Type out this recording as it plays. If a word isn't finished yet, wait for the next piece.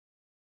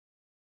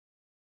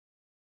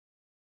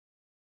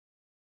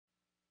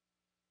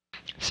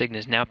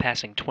Cygnus now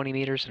passing 20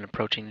 meters and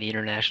approaching the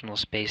International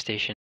Space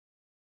Station.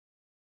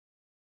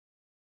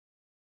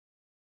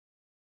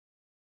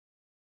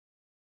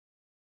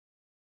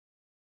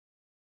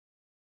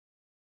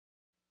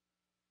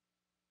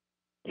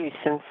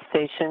 Houston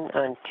Station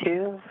on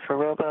 2 for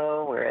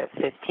Robo. We're at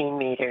 15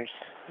 meters.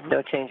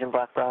 No change in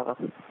Block Bravo.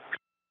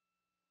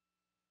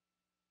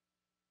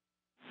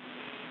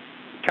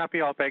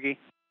 Copy all, Peggy.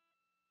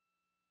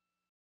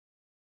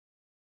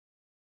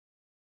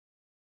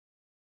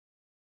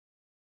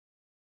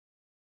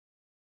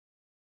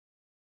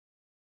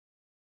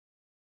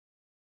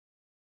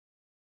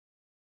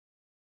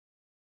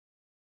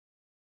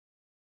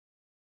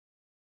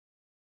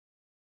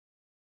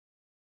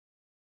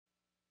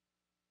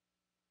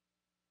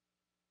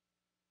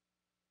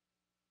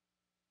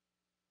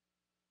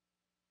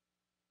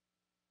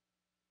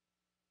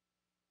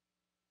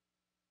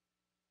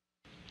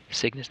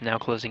 Cygnus now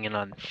closing in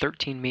on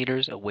 13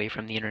 meters away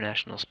from the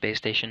International Space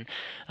Station.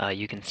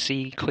 You can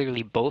see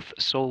clearly both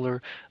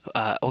solar,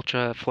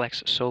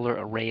 ultra-flex solar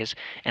arrays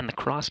and the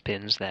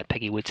crosspins that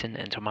Peggy Whitson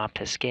and Thomas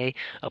Pesquet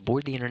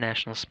aboard the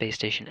International Space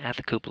Station at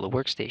the Cupola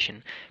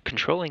workstation.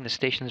 Controlling the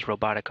station's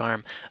robotic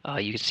arm,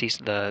 you can see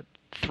the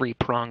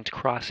three-pronged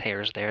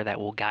crosshairs there that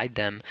will guide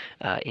them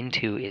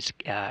into its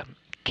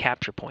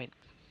capture point.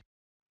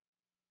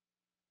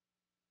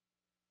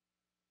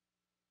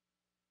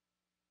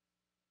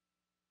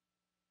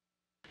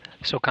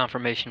 So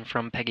confirmation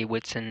from Peggy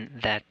Whitson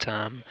that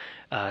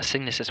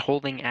Cygnus is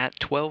holding at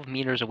 12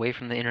 meters away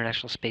from the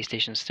International Space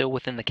Station, still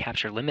within the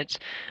capture limits.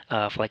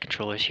 Flight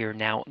controllers here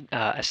now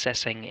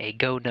assessing a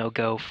go,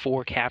 no-go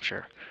for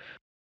capture.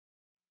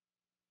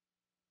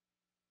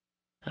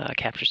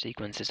 Capture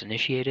sequence is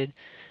initiated.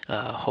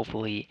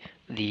 Hopefully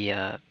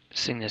the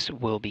Cygnus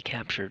will be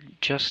captured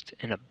just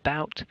in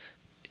about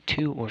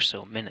 2 or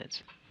so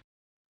minutes.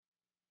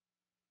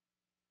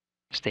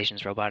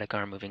 Station's robotic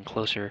arm moving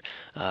closer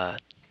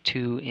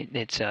to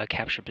its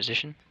capture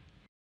position.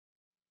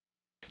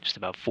 Just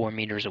about 4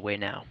 meters away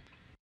now.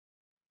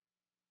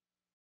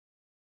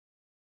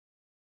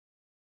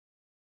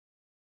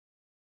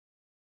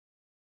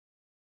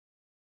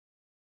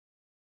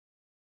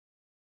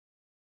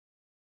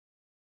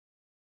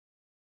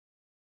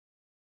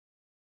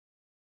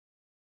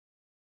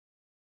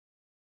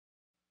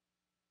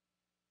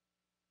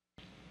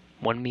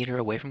 One meter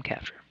away from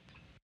capture.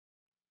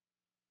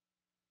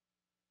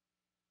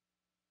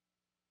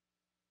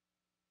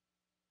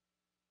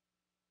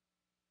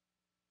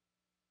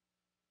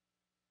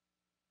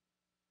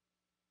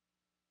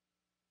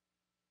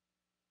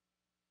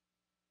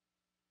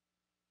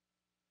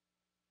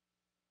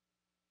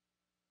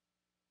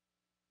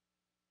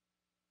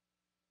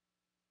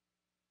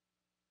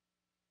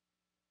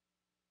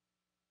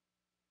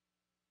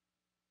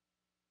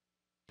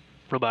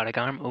 Robotic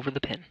arm over the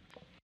pin.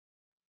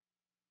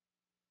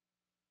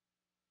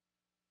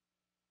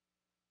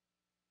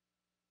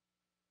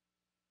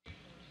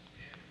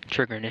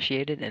 Trigger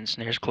initiated and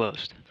snares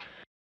closed.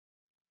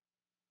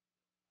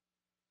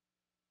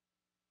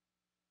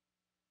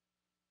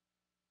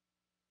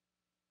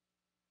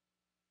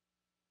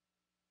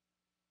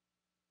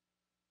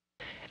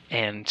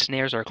 And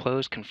snares are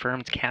closed.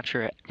 Confirmed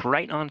capture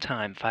right on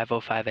time,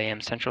 5:05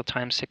 a.m. Central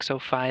Time,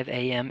 6:05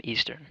 a.m.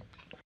 Eastern.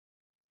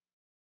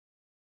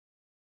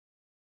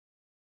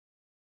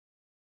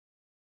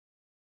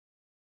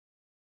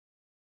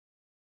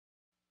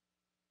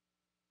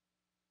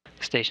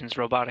 Station's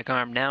robotic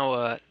arm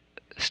now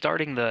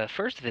starting the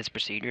first of its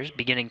procedures,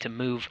 beginning to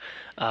move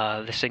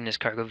the Cygnus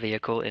cargo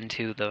vehicle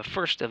into the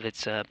first of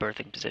its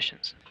berthing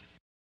positions.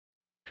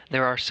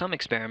 There are some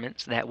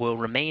experiments that will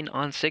remain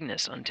on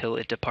Cygnus until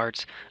it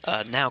departs,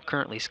 now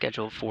currently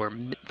scheduled for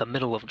the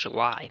middle of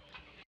July.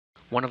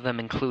 One of them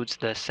includes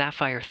the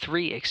SAFFIRE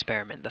 3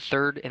 experiment, the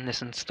third in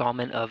this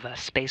installment of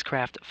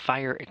Spacecraft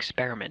Fire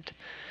Experiment.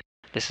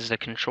 This is a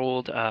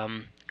controlled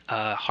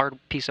hard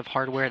piece of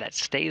hardware that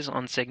stays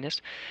on Cygnus,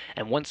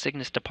 and once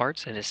Cygnus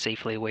departs and is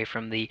safely away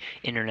from the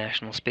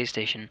International Space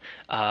Station,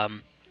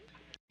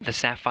 the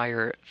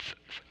SAFFIRE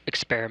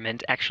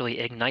experiment actually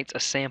ignites a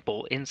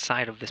sample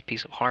inside of this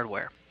piece of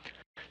hardware.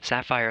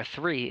 SAFFIRE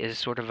 3 is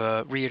sort of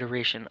a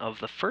reiteration of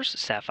the first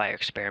SAFFIRE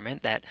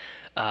experiment that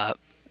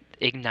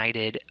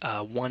ignited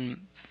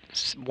one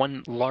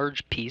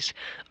large piece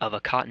of a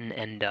cotton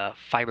and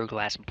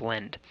fiberglass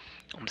blend.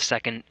 On the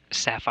second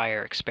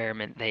SAFFIRE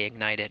experiment, they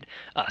ignited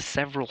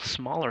several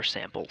smaller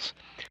samples,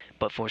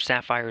 but for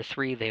SAFFIRE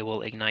 3, they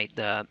will ignite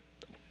a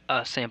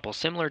sample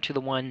similar to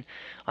the one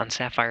on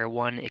SAFFIRE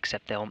 1,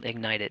 except they'll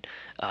ignite it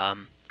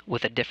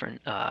with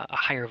a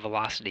higher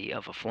velocity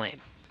of a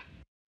flame.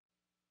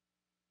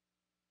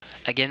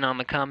 Again, on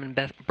the common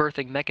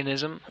berthing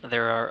mechanism,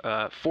 there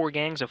are 4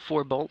 gangs of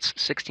 4 bolts,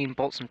 16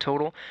 bolts in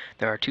total.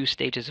 There are 2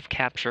 stages of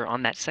capture.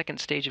 On that second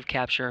stage of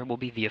capture will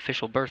be the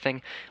official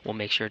berthing. We'll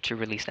make sure to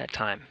release that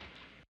time.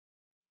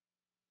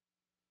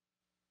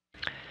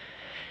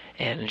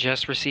 And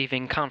just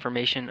receiving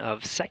confirmation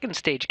of second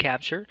stage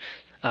capture,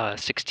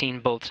 16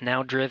 bolts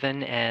now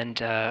driven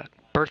and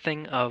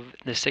berthing of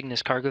the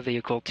Cygnus cargo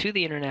vehicle to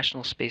the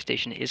International Space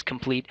Station is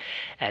complete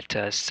at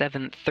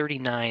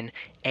 7:39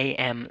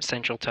 a.m.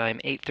 Central Time,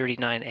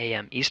 8:39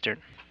 a.m.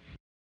 Eastern.